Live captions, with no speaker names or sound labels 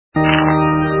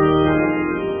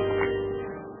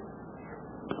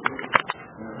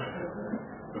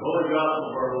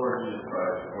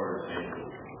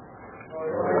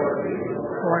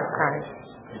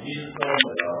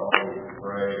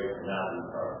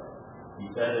He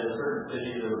said, in a certain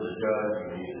city there was a judge who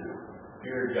neither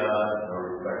feared God nor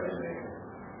respected man.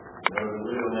 There was a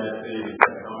widow in that city who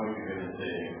kept coming to him and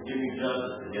saying, give me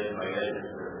justice against my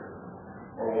adversary.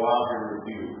 For a while he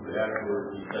refused, but afterwards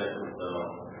he said to himself,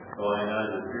 though I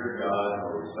neither fear God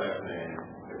nor respect man,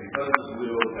 but because this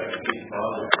widow has keep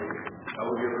bothering me, I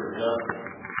will give her justice,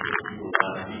 that she will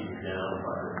not beat me down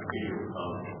by her fear of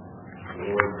coming. The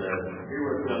Lord said, hear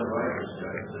what the unrighteous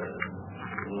judge says.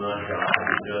 Will not God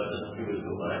do justice to his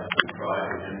elect who cry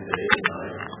for him day and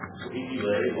night? Will he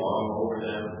delay long over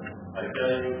them? I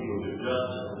tell you, he will do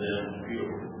justice to them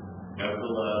speedily.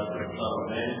 Nevertheless, when the Son of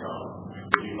Man comes,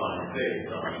 will he find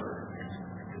faith on earth?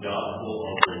 The Gospel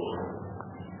of the Lord.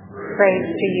 Praise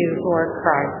to you, Lord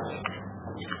Christ.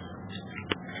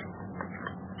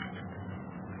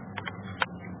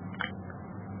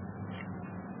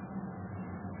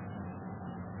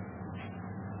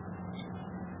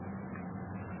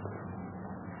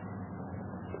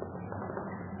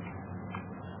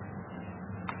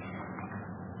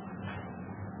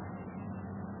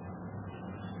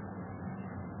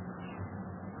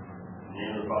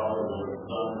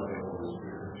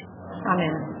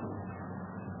 Amen.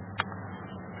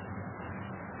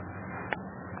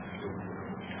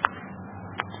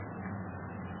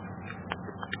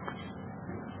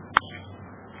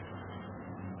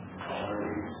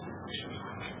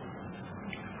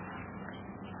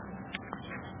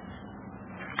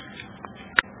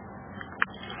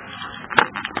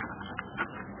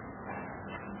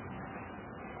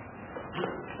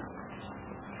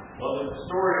 Well, the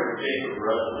story of Jacob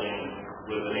wrestling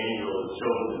with an angel is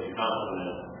chosen to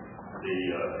complement the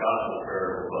gospel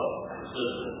parable about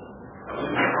persistence. I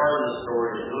believe part of the story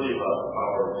is really about the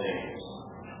power of names.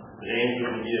 The names we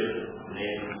can give, the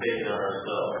names we take on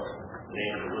ourselves, the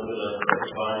names that limit us,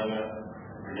 defining us,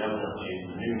 preeminently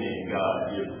the new name God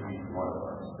gives to each one of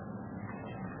us.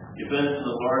 The events in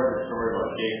the larger story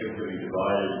about Jacob can be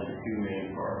divided into two main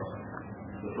parts.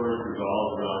 The first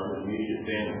revolves around his immediate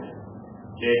family.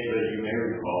 Jacob, as you may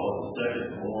recall, is the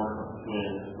second-born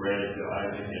twin granted to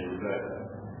Isaac and Rebekah.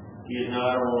 He is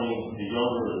not only the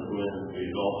younger of the twins, but he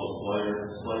is also slighter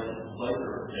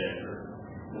of stature,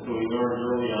 and so he learns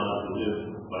early on to live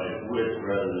by his wit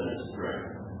rather than his strength.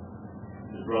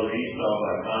 His brother Esau,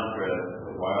 by contrast, is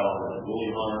a wild and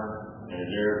woolly hunter, and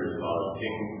his heir is about a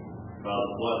king, about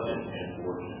blessing and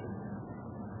fortune.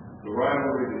 The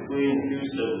rivalry between the two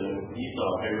siblings,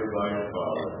 Esau favored by his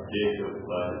father, Jacob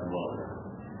by his mother,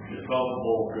 is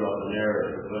palpable throughout the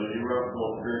narrative, but it erupts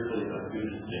more fiercely on two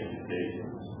distinct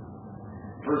occasions.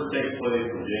 First takes place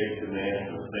when Jacob demands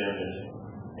from his famished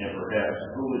and perhaps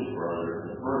foolish brother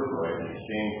the birthright in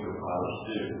exchange for father's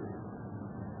stew.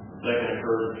 The second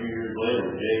occurs a few years later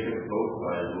when Jacob, coached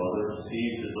by his mother,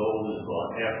 sees his oldest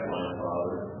half-blind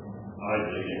father,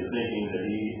 Isaac, and thinking that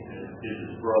he is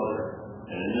his brother,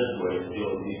 and in this way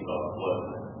steals Esau's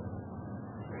blessing.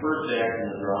 The first act in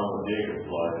the drama of Jacob's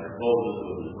life closes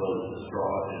with his brother's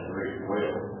distraught and great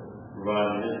wail,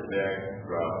 providing this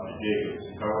backdrop to Jacob's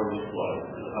cowardly flight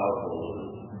to the household of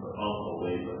his uncle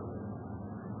Laban.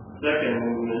 The second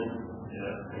movement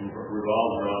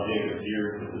revolves around Jacob's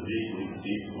years with the deeply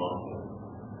deceitful uncle.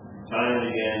 Time and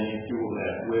again, these two will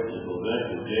have wits until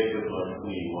eventually Jacob must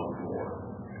flee once more,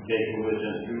 taking with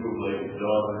him two of Laban's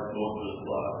daughters, most of his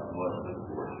flock, and much of his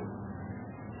fortune.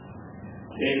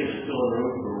 Jacob is still en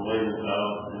route from Laban's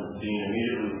house and is seen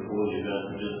immediately before the events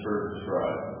we just heard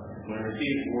described. When he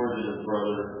receives word that his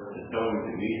brother is coming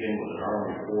to meet him with an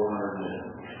army of 400 men,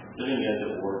 sitting as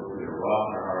it were between a rock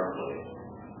and a hard place.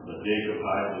 But Jacob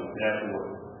hides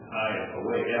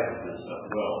away half of his stuff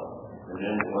well, and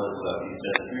then what is left, he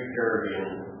sent 3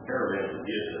 caravans of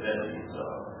gifts ahead of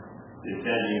Esau,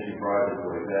 intending to bribe his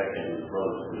way back into his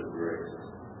brother's good graces.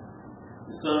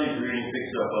 The Sunday's reading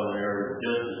picks up on the narrative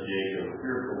just as Jacob,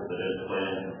 fearful that his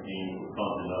plans and schemes would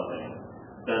come to nothing,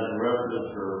 sends the rest of his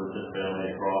servants and family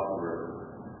across the river,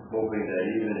 hoping that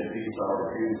even if Esau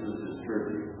refuses his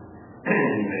tribute,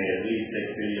 he may at least take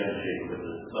pity on Jacob at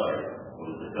the sight of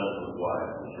his defenseless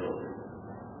wife and children.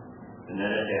 And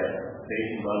then it happened,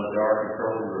 pacing by the dark and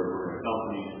troubled river, and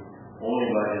accompanied only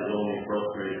by his only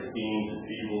frustrated schemes and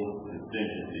feeble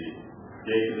contingencies,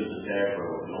 Jacob is attacked by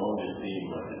what can only seem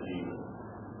like a demon.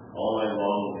 All night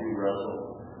long the two wrestle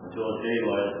until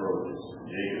daylight approaches.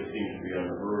 Jacob seems to be on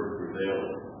the verge of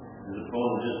prevailing. His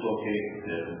opponent dislocates his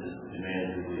hip and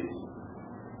demands release.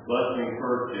 Bless me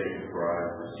first, Jacob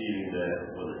cries, perceiving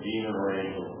that, whether demon or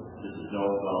angel, this is no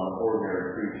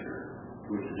ordinary creature, to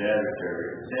which his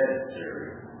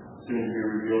adversary, soon to be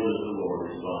revealed as the Lord,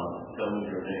 responds, tell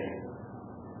me your name.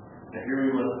 Now here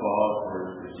we must pause for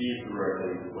to perceive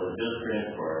correctly what has just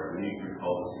transpired. We need to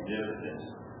recall the significance significance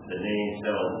that names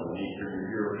held in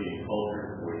Eastern European cultures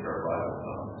to which our Bible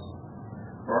comes.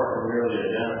 Far from merely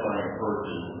identifying a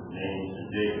person, names in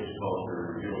Jacob's culture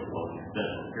reveal one's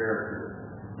essential character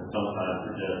and sometimes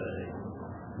their destiny.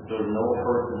 If there is no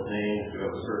person's name to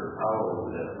have a certain power over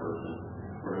that person,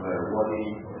 for no matter what he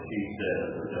or she says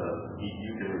or does,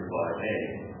 you can reply, hey,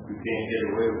 you can't get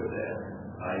away with that.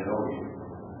 I know you.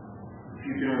 If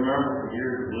you can remember from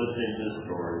years of listening to this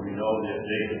story, you know that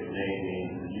Jacob's name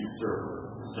means the usurper,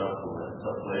 the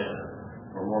supplanter,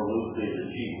 or more loosely the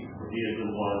chief, for he is the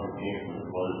one who came from his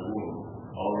mother's womb,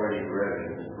 already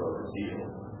grabbing his brother's heel.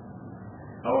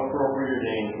 How appropriate a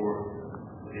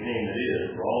name it is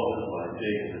for all of us like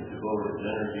Jacob to devote his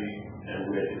energy and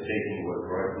wit to taking what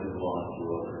rightfully belongs to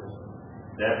others.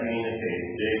 That being the case,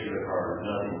 Jacob at heart is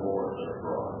nothing more than a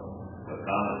fraud, a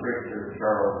common trickster,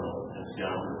 charlatan, and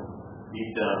scoundrel.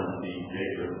 Deep down in the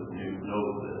Jacob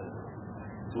knows this.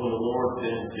 So when the Lord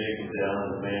sends Jacob down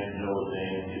and demands to know his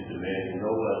name, he is demanding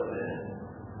no less than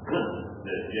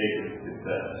that Jacob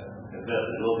confess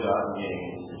his ill-gotten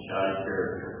gains and shy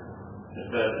character,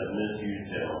 confess his misused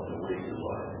talents and wasted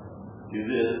life. To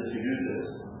do this,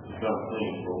 to come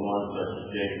clean for one such as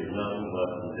Jacob is nothing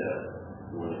less than death.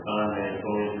 When the con man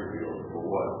fully reveals for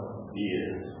what he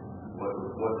is,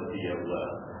 what does he have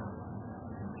left?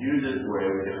 Viewed this way,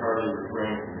 we can hardly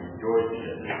refrain from rejoicing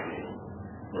at this scene.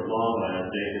 For long last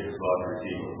Jacob sought to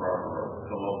receive a proper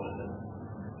comeuppance,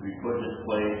 to be put in his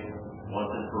place once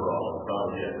and for all, and found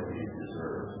yet what he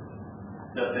deserves.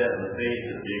 Except that in the face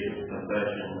of Jacob's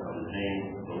confession of his name,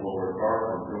 the Lord, far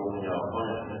from doling out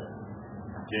punishment,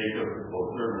 Jacob will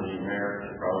certainly merit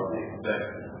and probably expect.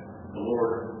 The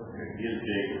Lord gives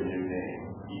Jacob a new name.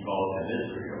 He calls him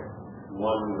Israel,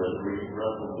 one who has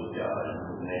wrestled with God and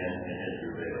with man in his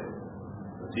travail.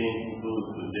 The scene concludes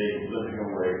with Jacob slipping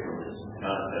away from his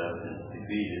contest and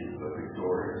defeated but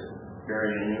victorious,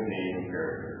 carrying a new name and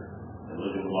character, and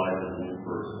living life as a new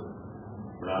person.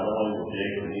 For not only will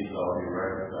Jacob and Esau be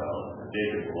reconciled, but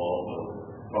Jacob will also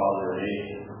father a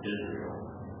nation, Israel,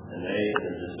 and they and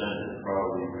their descendants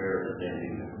probably bear the same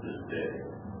name to this day.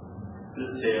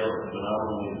 This tale, as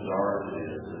phenomenally bizarre as it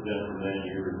is, has been for many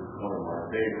years one of my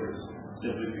favorites,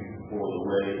 simply for the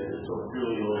way it so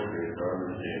truly illustrates our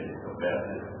understanding of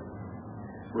baptism.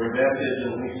 For in baptism,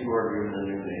 we too are given a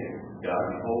new name. God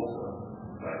beholds us.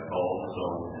 God calls us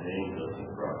on and names us in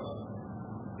Christ.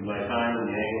 In my time in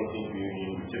the Anglican Communion,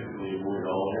 we typically avoid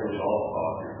nearly all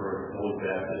talk referring to holy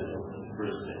baptism as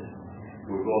christening.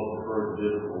 We both prefer the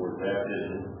biblical word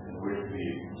baptism, in which we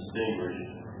distinguish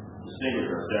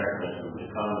our sacraments from the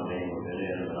common name of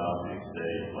inanimate objects,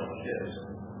 say, like ships.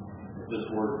 But this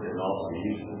word can also be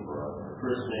useful for us. For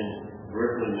christening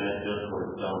originally meant just what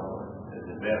it sounds like. As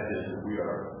in baptism, we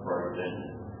are Christ's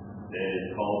engine. That is,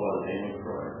 called by the name of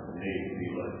Christ and made to be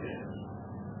like him.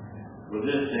 With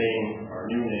this name, our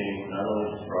new name not only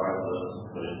describes us,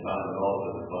 but in time it also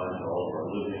defines all of our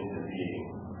living and being,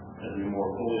 as we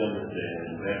more fully understand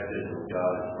in baptism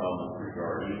God has promised to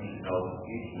regard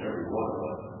each and every one of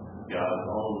us, God's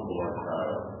own beloved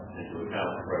child, and to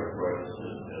account for Christ's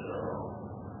righteousness as our own.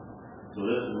 So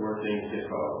this is where things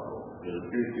get powerful. As the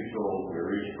truth be told, we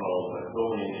are each called by so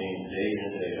many names day in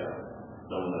and day out.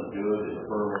 Some of them good and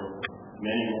affirming,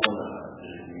 many more not.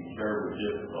 It can be terribly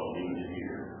difficult even to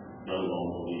hear, let alone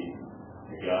believe.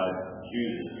 And God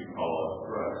chooses to call us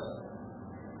Christ.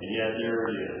 And yet there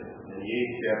it is. In the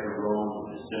 8th chapter of Romans,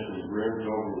 which is simply brims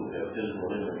over with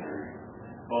baptismal imagery,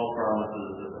 Paul promises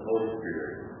that the Holy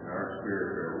Spirit and our spirit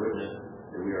bear witness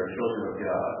that we are children of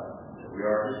God, that we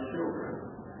are his children,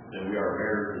 that we are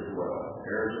heirs as well,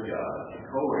 heirs of God, and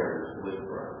co-heirs with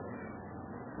Christ.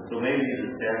 And so maybe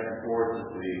the task before us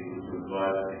this week was to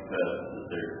advise and confess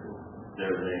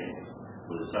their names,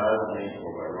 with a silent name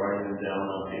or by writing them down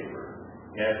on paper.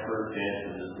 Ask first to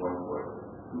answer this one question.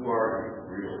 Who are you,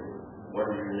 really? What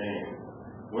is your name?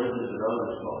 What is it that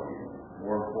others call you?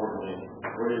 More importantly,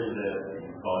 what is it that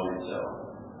you call yourself?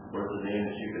 What is the name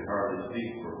that you can hardly speak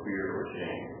for fear or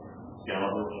shame?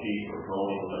 Scoundrel, cheat, or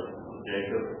phony like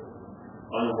Jacob?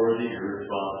 Unworthy,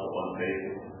 irresponsible,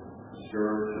 unfaithful,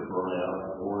 discouraged or burnt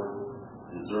out, bored,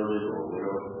 deserted or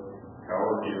widowed,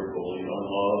 cowardly or bullied,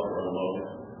 unloved or unloved,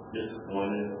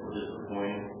 disappointed or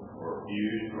disappointed, or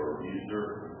abused or abuser,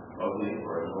 ugly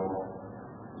or abnormal.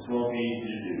 This won't be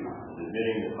easy to do, as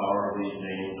admitting the power of these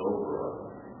names over us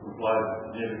implies a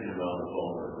significant amount of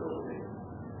vulnerability.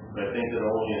 But I think that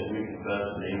only as we confess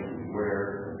the names we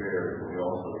wear and bear will we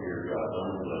also hear God's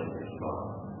unrelenting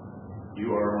response. You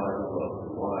are my beloved,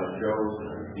 the one I chose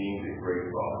and redeemed at great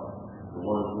cost, the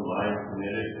one whom I am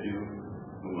committed to,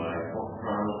 whom I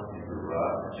promised to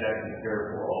provide, protect, and care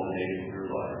for all the days of your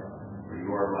life. For you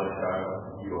are my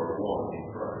child, you are one in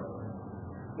Christ.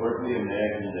 What if we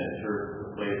imagine that church is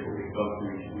a place where we come to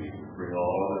each week, bring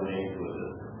all other names with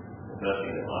us,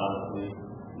 confessing them honestly,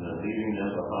 and then leaving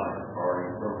them behind,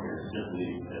 parting from here simply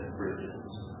as Christians?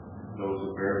 Those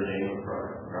who bear the name of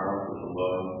Christ, armed with the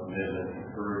love, commitment, and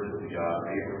courage of the God of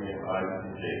Abraham, Isaac,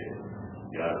 and Jacob,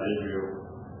 the God of Israel,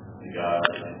 the God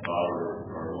and Father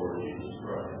of our Lord Jesus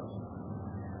Christ.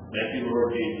 Thank you,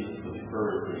 Lord Jesus, for the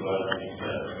courage to gladly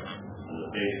accept and the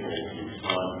faithfulness to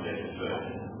respond to that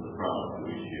confession, to the promise that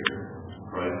we share. In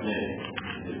Christ's name,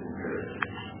 it is encouraged.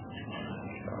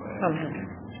 Amen.